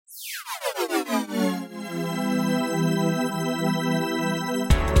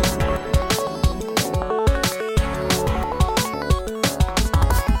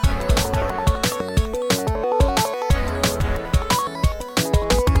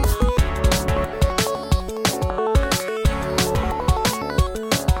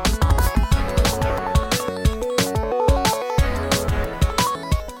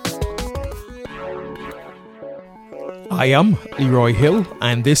I am Leroy Hill,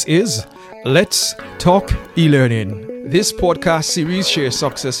 and this is Let's Talk eLearning. This podcast series shares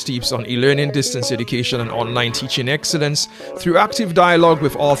success tips on e-learning, distance education, and online teaching excellence through active dialogue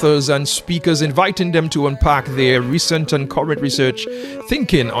with authors and speakers, inviting them to unpack their recent and current research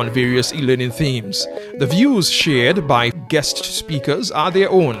thinking on various e-learning themes. The views shared by guest speakers are their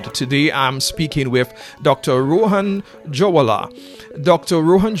own. Today I'm speaking with Dr. Rohan Jawala. Dr.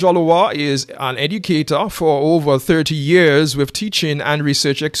 Rohan Jawala is an educator for over 30 years with teaching and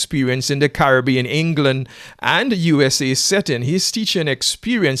research experience in the Caribbean, England, and the USA setting. His teaching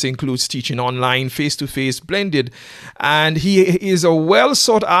experience includes teaching online, face-to-face, blended, and he is a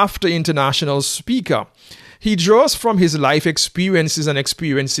well-sought-after international speaker. He draws from his life experiences and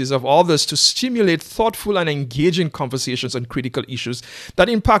experiences of others to stimulate thoughtful and engaging conversations on critical issues that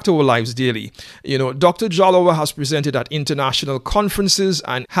impact our lives daily. Dr. Jawala has presented at international conferences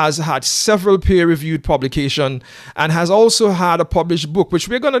and has had several peer-reviewed publications and has also had a published book, which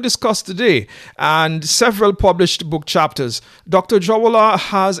we're going to discuss today, and several published book chapters. Dr. Jawala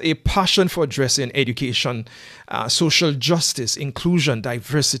has a passion for addressing education, social justice, inclusion,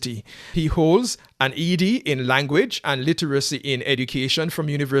 diversity. He holds an ED in Language and Literacy in Education from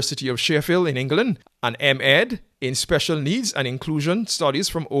University of Sheffield in England, an MEd in Special Needs and Inclusion Studies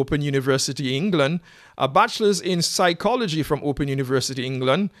from Open University England, a Bachelor's in Psychology from Open University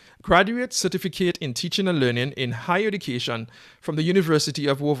England, Graduate Certificate in Teaching and Learning in Higher Education from the University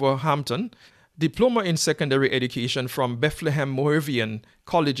of Wolverhampton, Diploma in Secondary Education from Bethlehem Moravian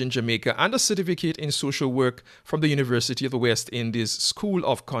College in Jamaica, and a Certificate in Social Work from the University of the West Indies School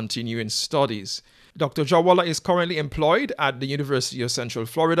of Continuing Studies. Dr. Jawala is currently employed at the University of Central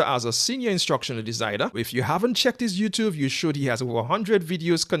Florida as a senior instructional designer. If you haven't checked his YouTube, you should. He has over 100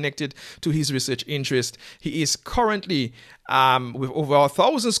 videos connected to his research interest. He is currently with over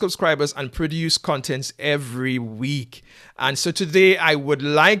 1,000 subscribers and produce contents every week. And so today I would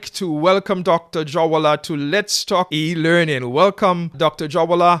like to welcome Dr. Jawala to Let's Talk eLearning. Welcome, Dr.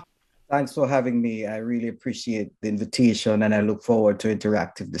 Jawala. Thanks for having me. I really appreciate the invitation and I look forward to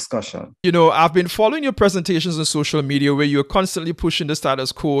interactive discussion. I've been following your presentations on social media where you're constantly pushing the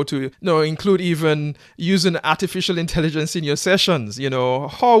status quo to, include even using artificial intelligence in your sessions.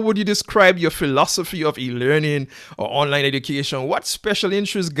 How would you describe your philosophy of e-learning or online education? What special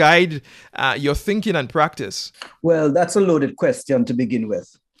interests guide your thinking and practice? Well, that's a loaded question to begin with.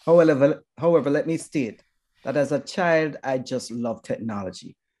 However, let me state that as a child, I just love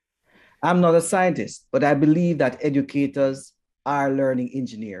technology. I'm not a scientist, but I believe that educators are learning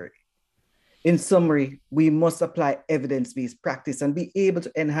engineering. In summary, we must apply evidence-based practice and be able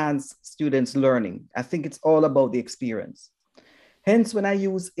to enhance students' learning. I think it's all about the experience. Hence, when I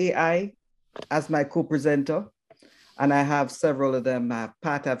use AI as my co-presenter, and I have several of them, I have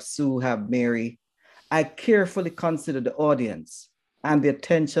Pat, I have Sue, I have Mary, I carefully consider the audience and the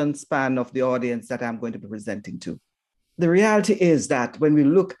attention span of the audience that I'm going to be presenting to. The reality is that when we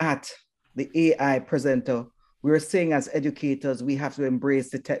look at the AI presenter, we're saying as educators, we have to embrace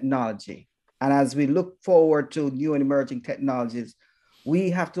the technology. And as we look forward to new and emerging technologies, we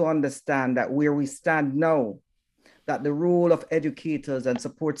have to understand that where we stand now, that the role of educators and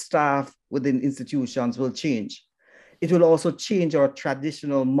support staff within institutions will change. It will also change our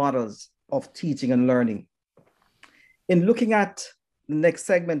traditional models of teaching and learning. In looking at the next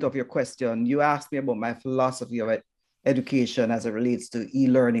segment of your question, you asked me about my philosophy of education as it relates to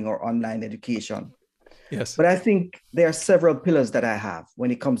e-learning or online education. Yes. But I think there are several pillars that I have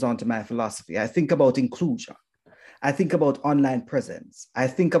when it comes on to my philosophy. I think about inclusion. I think about online presence. I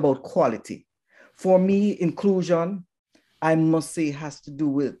think about quality. For me, inclusion, I must say, has to do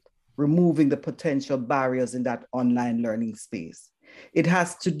with removing the potential barriers in that online learning space. It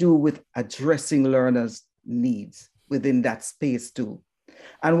has to do with addressing learners' needs within that space too.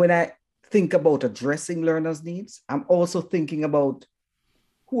 And when I think about addressing learners' needs, I'm also thinking about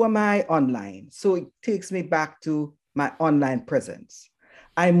who am I online? So it takes me back to my online presence.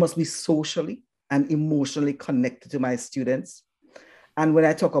 I must be socially and emotionally connected to my students. And when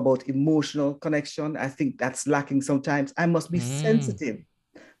I talk about emotional connection, I think that's lacking sometimes. I must be sensitive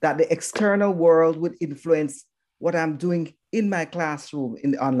that the external world would influence what I'm doing in my classroom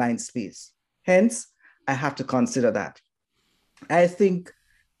in the online space. Hence, I have to consider that. I think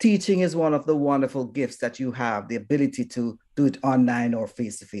Teaching is one of the wonderful gifts that you have, the ability to do it online or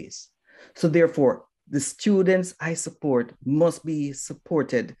face to face. So therefore, the students I support must be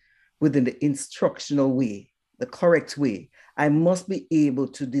supported within the instructional way, the correct way. I must be able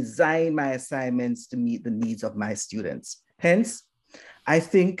to design my assignments to meet the needs of my students. Hence, I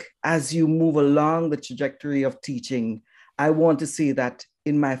think as you move along the trajectory of teaching, I want to say that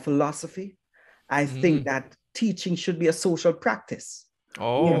in my philosophy, I think that teaching should be a social practice.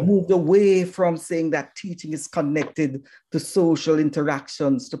 We have moved away from saying that teaching is connected to social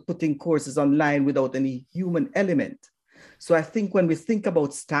interactions, to putting courses online without any human element. So I think when we think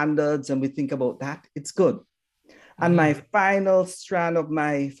about standards and we think about that, it's good. And my final strand of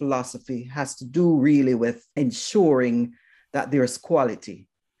my philosophy has to do really with ensuring that there's quality.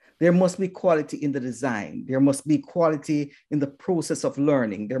 There must be quality in the design. There must be quality in the process of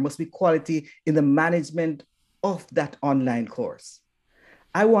learning. There must be quality in the management of that online course.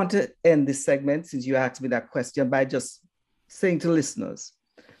 I want to end this segment, since you asked me that question, by just saying to listeners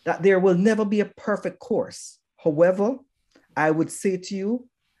that there will never be a perfect course. However, I would say to you,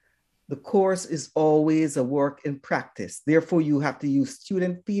 the course is always a work in practice. Therefore, you have to use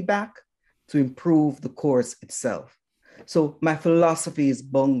student feedback to improve the course itself. So my philosophy is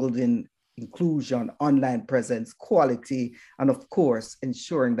bungled in inclusion, online presence, quality, and of course,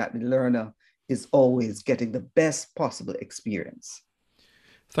 ensuring that the learner is always getting the best possible experience.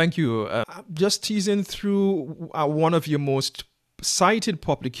 Thank you. Just teasing through one of your most cited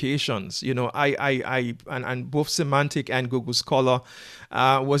publications, and both Semantic and Google Scholar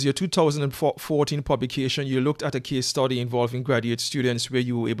was your 2014 publication. You looked at a case study involving graduate students where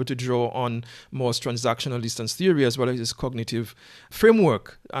you were able to draw on Moore's transactional distance theory as well as his cognitive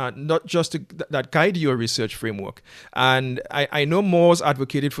framework, not just that guide your research framework. And I know Moore's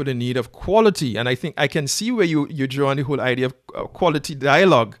advocated for the need of quality, and I think I can see where you draw on the whole idea of quality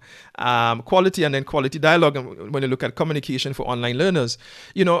dialogue, quality and then quality dialogue when you look at communication for online learners.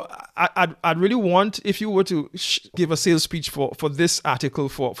 I'd really want, if you were to give a sales speech for this article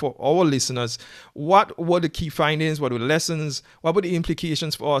for our listeners, what were the key findings, what were the lessons, what were the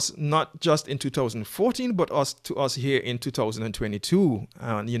implications for us, not just in 2014, but to us here in 2022,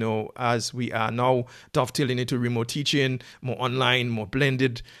 as we are now dovetailing into remote teaching, more online, more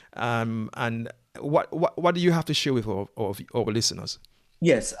blended, and what do you have to share with our listeners?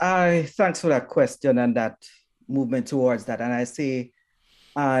 Yes, thanks for that question and that movement towards that. And I say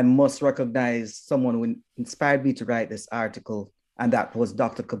I must recognize someone who inspired me to write this article, and that was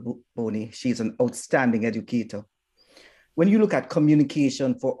Dr. Kaboni. She's an outstanding educator. When you look at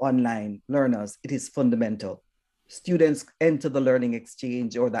communication for online learners, it is fundamental. Students enter the learning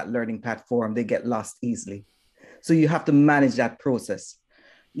exchange or that learning platform, they get lost easily. So you have to manage that process.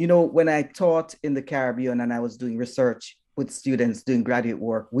 When I taught in the Caribbean and I was doing research with students doing graduate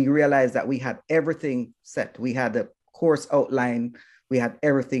work, we realized that we had everything set. We had a course outline, we had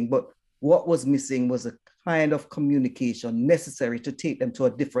everything, but what was missing was a kind of communication necessary to take them to a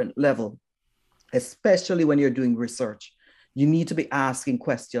different level, especially when you're doing research. You need to be asking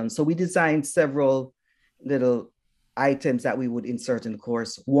questions. So we designed several little items that we would insert in the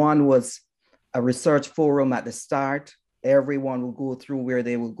course. One was a research forum at the start. Everyone will go through where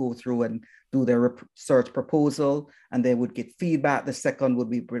they will go through and do their research proposal, and they would get feedback. The second would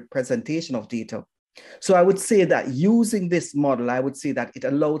be presentation of data. So I would say that using this model, I would say that it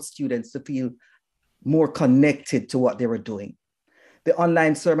allowed students to feel more connected to what they were doing. The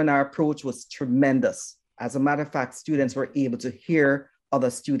online seminar approach was tremendous. As a matter of fact, students were able to hear other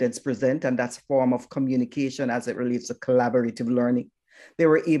students present, and that's a form of communication as it relates to collaborative learning. They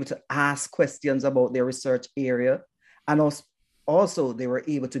were able to ask questions about their research area, and also they were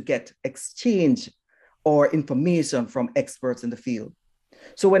able to get exchange or information from experts in the field.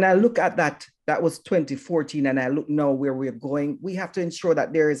 So when I look at that was 2014, and I look now where we're going, we have to ensure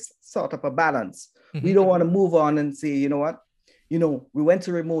that there is sort of a balance. Mm-hmm. We don't want to move on and say, you know what, we went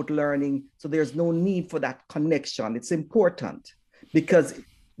to remote learning, so there's no need for that connection. It's important because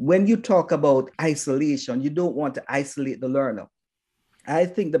when you talk about isolation, you don't want to isolate the learner. I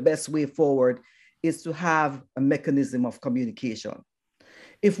think the best way forward is to have a mechanism of communication.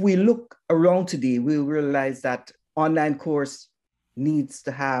 If we look around today, we realize that online course needs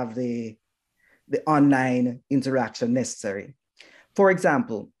to have the online interaction necessary. For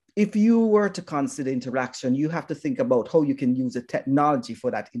example, if you were to consider interaction, you have to think about how you can use the technology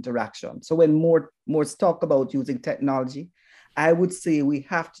for that interaction. So when Moore's talk about using technology, I would say we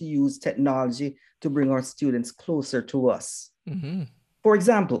have to use technology to bring our students closer to us. Mm-hmm. For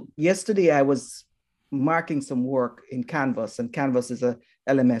example, yesterday I was marking some work in Canvas, and Canvas is a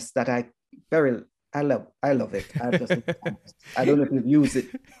LMS that I very I love it. I don't know if you've used it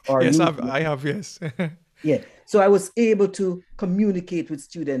or Yes, used it. I have, yes. Yeah. So I was able to communicate with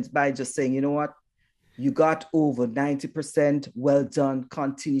students by just saying, you know what, you got over 90%, well done,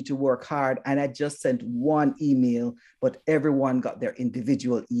 continue to work hard. And I just sent one email, but everyone got their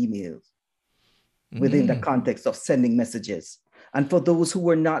individual emails within the Mm. context of sending messages. And for those who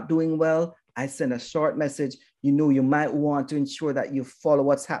were not doing well, I sent a short message. You know, you might want to ensure that you follow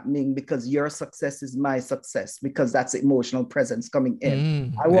what's happening because your success is my success, because that's emotional presence coming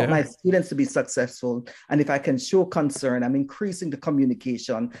in. I want Yeah. my students to be successful. And if I can show concern, I'm increasing the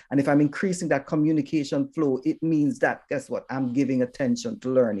communication. And if I'm increasing that communication flow, it means that, guess what? I'm giving attention to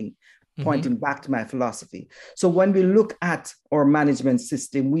learning, Mm-hmm. pointing back to my philosophy. So when we look at our management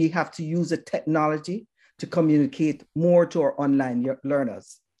system, we have to use a technology to communicate more to our online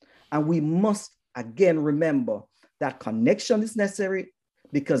learners. And we must again remember that connection is necessary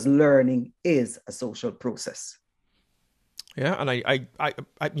because learning is a social process. Yeah, and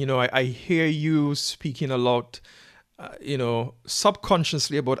I hear you speaking a lot,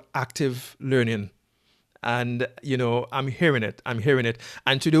 subconsciously about active learning. And, I'm hearing it.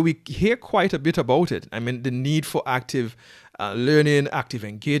 And today we hear quite a bit about it. I mean, the need for active learning, active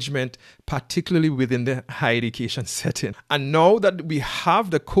engagement, particularly within the higher education setting. And now that we have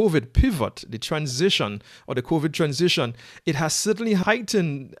the COVID pivot, the transition or the COVID transition, it has certainly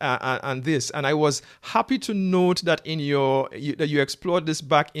heightened on this. And I was happy to note that that you explored this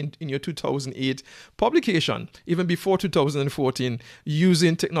back in your 2008 publication, even before 2014,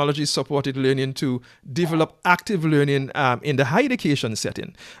 using technology-supported learning to develop active learning in the higher education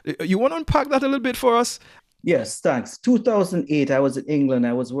setting. You want to unpack that a little bit for us? Yes, thanks. 2008, I was in England.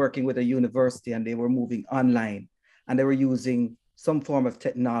 I was working with a university and they were moving online and they were using some form of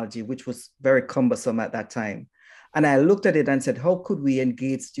technology, which was very cumbersome at that time. And I looked at it and said, how could we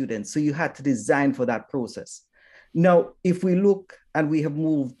engage students? So you had to design for that process. Now, if we look and we have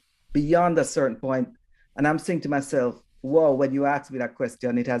moved beyond a certain point, and I'm saying to myself, wow, when you asked me that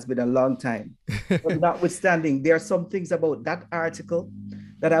question, it has been a long time. But notwithstanding, there are some things about that article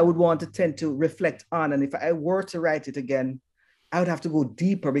that I would want to tend to reflect on. And if I were to write it again, I would have to go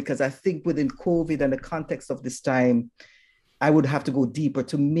deeper because I think within COVID and the context of this time, I would have to go deeper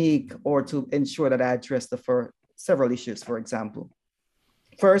to make or to ensure that I address several issues, for example.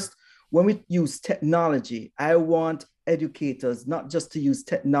 First, when we use technology, I want educators not just to use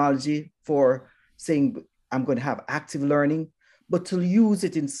technology for saying, I'm going to have active learning, but to use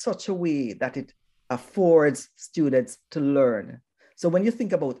it in such a way that it affords students to learn. So when you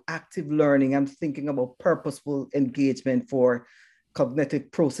think about active learning, I'm thinking about purposeful engagement for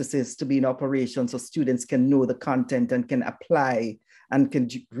cognitive processes to be in operation so students can know the content and can apply and can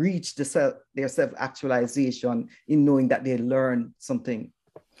reach their self-actualization in knowing that they learn something.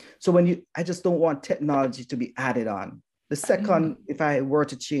 So I just don't want technology to be added on. The second, if I were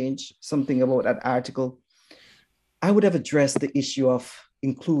to change something about that article, I would have addressed the issue of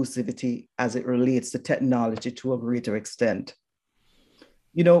inclusivity as it relates to technology to a greater extent.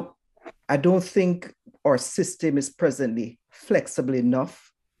 You know, I don't think our system is presently flexible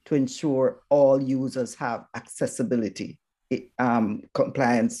enough to ensure all users have accessibility,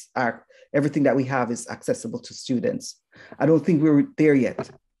 compliance, everything that we have is accessible to students. I don't think we're there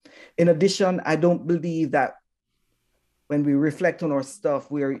yet. In addition, I don't believe that when we reflect on our stuff,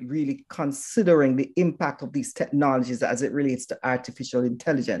 we're really considering the impact of these technologies as it relates to artificial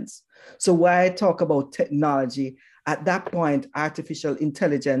intelligence. So when I talk about technology, at that point, artificial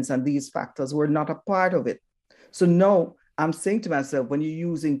intelligence and these factors were not a part of it. So now I'm saying to myself, when you're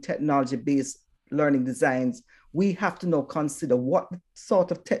using technology-based learning designs, we have to now consider what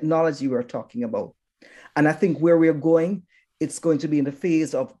sort of technology we're talking about. And I think where we're going, it's going to be in the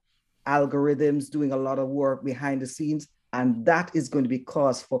phase of algorithms doing a lot of work behind the scenes, and that is going to be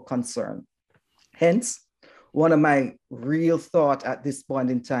cause for concern. Hence, one of my real thought at this point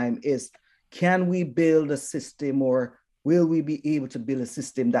in time is, can we build a system, or will we be able to build a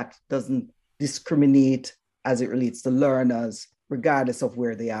system that doesn't discriminate as it relates to learners, regardless of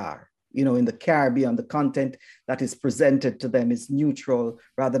where they are? You know, in the Caribbean, the content that is presented to them is neutral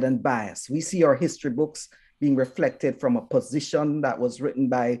rather than biased. We see our history books being reflected from a position that was written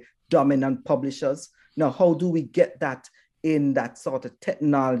by dominant publishers. Now, how do we get that in that sort of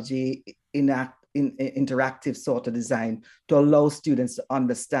technology, in interactive sort of design to allow students to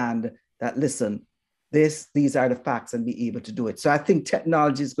understand that, listen, these are the facts, and be able to do it. So I think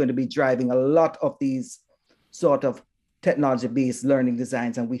technology is going to be driving a lot of these sort of technology-based learning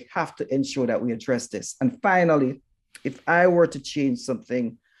designs, and we have to ensure that we address this. And finally, if I were to change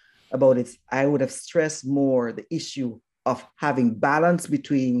something about it, I would have stressed more the issue of having balance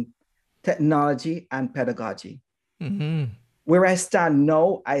between technology and pedagogy. Mm-hmm. Where I stand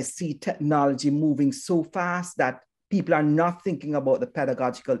now, I see technology moving so fast that people are not thinking about the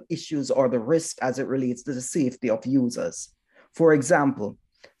pedagogical issues or the risk as it relates to the safety of users. For example,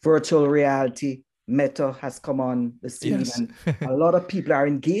 virtual reality, Meta has come on the scene, Yes. and a lot of people are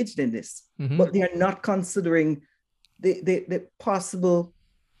engaged in this, Mm-hmm. but they are not considering the possible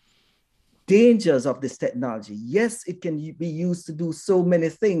dangers of this technology. Yes, it can be used to do so many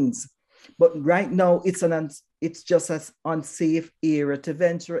things, but right now it's just as unsafe area to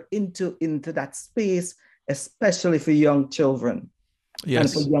venture into that space, especially for young children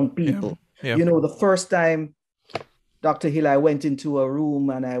and for Yes. young Yeah. people. Yeah. You know, the first time, Dr. Hill, I went into a room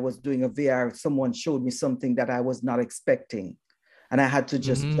and I was doing a VR, someone showed me something that I was not expecting. And I had to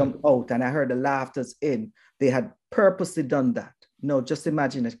just Mm-hmm. jump out, and I heard the laughters in. They had purposely done that. No, just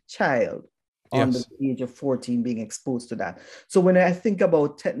imagine a child under Yes. the age of 14 being exposed to that. So when I think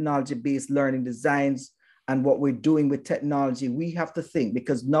about technology-based learning designs and what we're doing with technology, we have to think,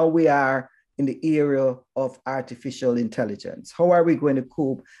 because now we are in the era of artificial intelligence. How are we going to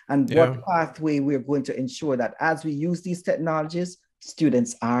cope, and Yeah. what pathway we're going to ensure that as we use these technologies,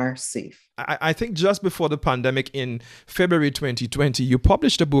 students are safe? I think just before the pandemic in February 2020, you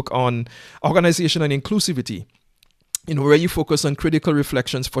published a book on organization and inclusivity, where you focus on critical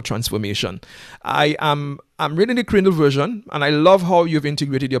reflections for transformation. I'm reading the Kindle version, and I love how you've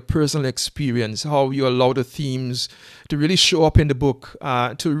integrated your personal experience, how you allow the themes to really show up in the book,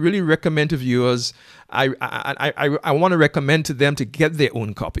 to really recommend to viewers. I want to recommend to them to get their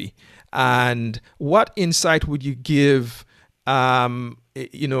own copy. And what insight would you give,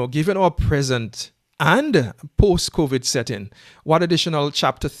 given our present and post-COVID setting, what additional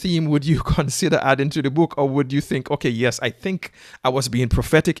chapter theme would you consider adding to the book? Or would you think, okay, yes, I think I was being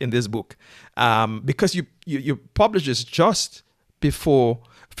prophetic in this book? Because you published this just before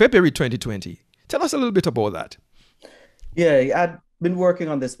February 2020. Tell us a little bit about that. Yeah, I'd been working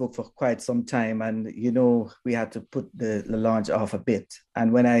on this book for quite some time, and we had to put the launch off a bit.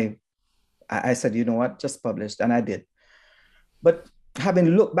 And when I said, you know what, just published, and I did. But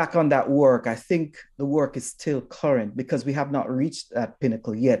having looked back on that work, I think the work is still current because we have not reached that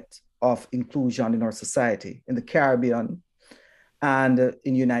pinnacle yet of inclusion in our society, in the Caribbean and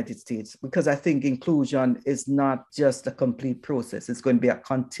in the United States, because I think inclusion is not just a complete process. It's going to be a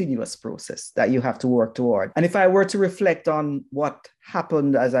continuous process that you have to work toward. And if I were to reflect on what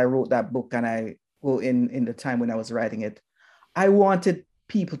happened as I wrote that book, and I go in the time when I was writing it, I wanted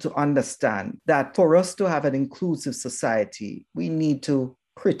people to understand that for us to have an inclusive society, we need to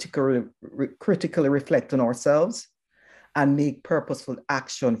critically reflect on ourselves and make purposeful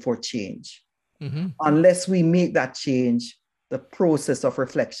action for change. Mm-hmm. Unless we make that change, the process of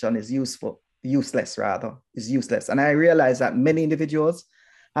reflection is useless. And I realize that many individuals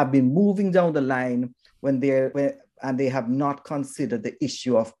have been moving down the line and they have not considered the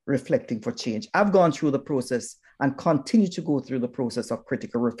issue of reflecting for change. I've gone through the process and continue to go through the process of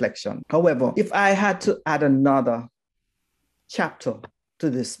critical reflection. However, if I had to add another chapter to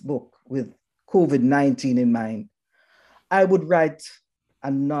this book with COVID-19 in mind, I would write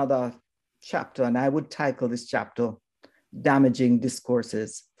another chapter, and I would title this chapter Damaging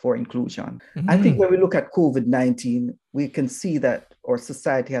Discourses for Inclusion. Mm-hmm. I think when we look at COVID-19, we can see that our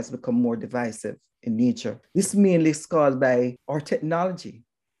society has become more divisive in nature. This mainly is caused by our technology.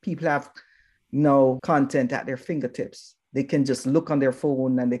 People have now content at their fingertips. They can just look on their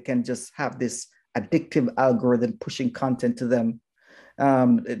phone and they can just have this addictive algorithm pushing content to them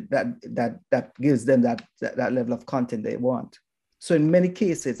that gives them that level of content they want. So in many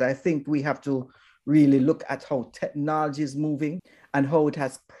cases, I think we have to really look at how technology is moving and how it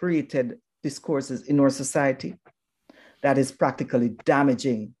has created discourses in our society that is practically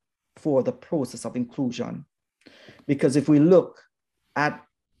damaging for the process of inclusion. Because if we look at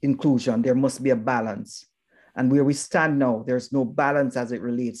inclusion, there must be a balance. And where we stand now, there's no balance as it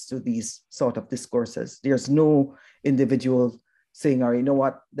relates to these sort of discourses. There's no individual saying, or you know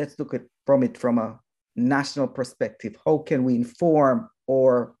what, let's look at it from a national perspective. How can we inform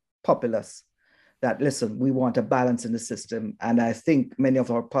our populace that, listen, we want a balance in the system? And I think many of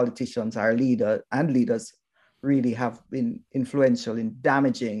our politicians, our leaders really have been influential in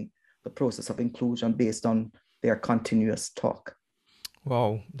damaging the process of inclusion based on their continuous talk.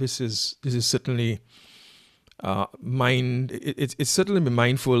 Wow, this is certainly it's certainly be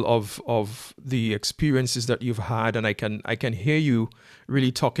mindful of the experiences that you've had, and I can hear you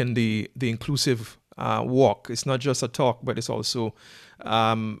really talking the inclusive walk. It's not just a talk, but it's also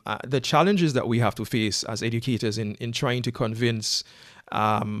the challenges that we have to face as educators in trying to convince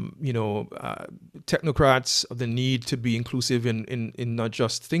technocrats of the need to be inclusive in not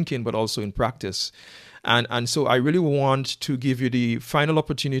just thinking, but also in practice. And so I really want to give you the final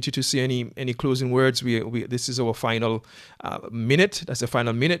opportunity to say any closing words. This is our final minute. That's the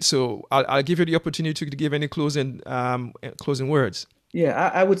final minute. So I'll give you the opportunity to give any closing words.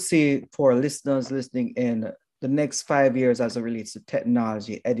 Yeah, I would say for listeners listening in, the next 5 years as it relates to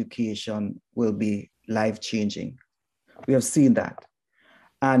technology, education will be life-changing. We have seen that.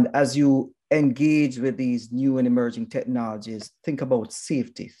 And as you engage with these new and emerging technologies, think about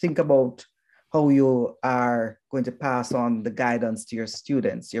safety. Think about how you are going to pass on the guidance to your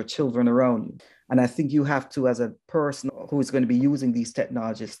students, your children around you. And I think you have to, as a person who is going to be using these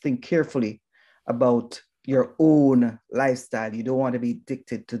technologies, think carefully about your own lifestyle. You don't want to be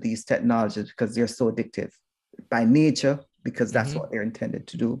addicted to these technologies because they're so addictive by nature, because that's what they're intended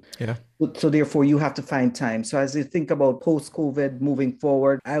to do. Yeah. So therefore, you have to find time. So as you think about post-COVID moving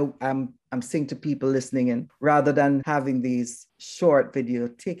forward, I'm saying to people listening in, rather than having these short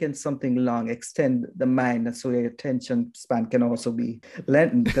videos, taking something long, extend the mind, and so your attention span can also be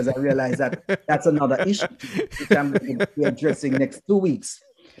lengthened, because I realize that that's another issue which I'm going to be addressing next 2 weeks.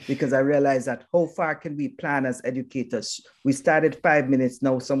 Because I realized that how far can we plan as educators? We started 5 minutes.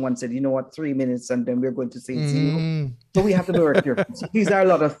 Now someone said, 3 minutes, and then we're going to say 0. So we have to be very careful. So these are a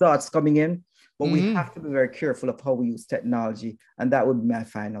lot of thoughts coming in, but we have to be very careful of how we use technology. And that would be my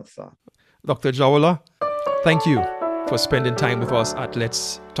final thought. Dr. Jawala, thank you for spending time with us at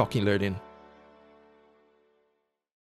Let's Talk eLearning.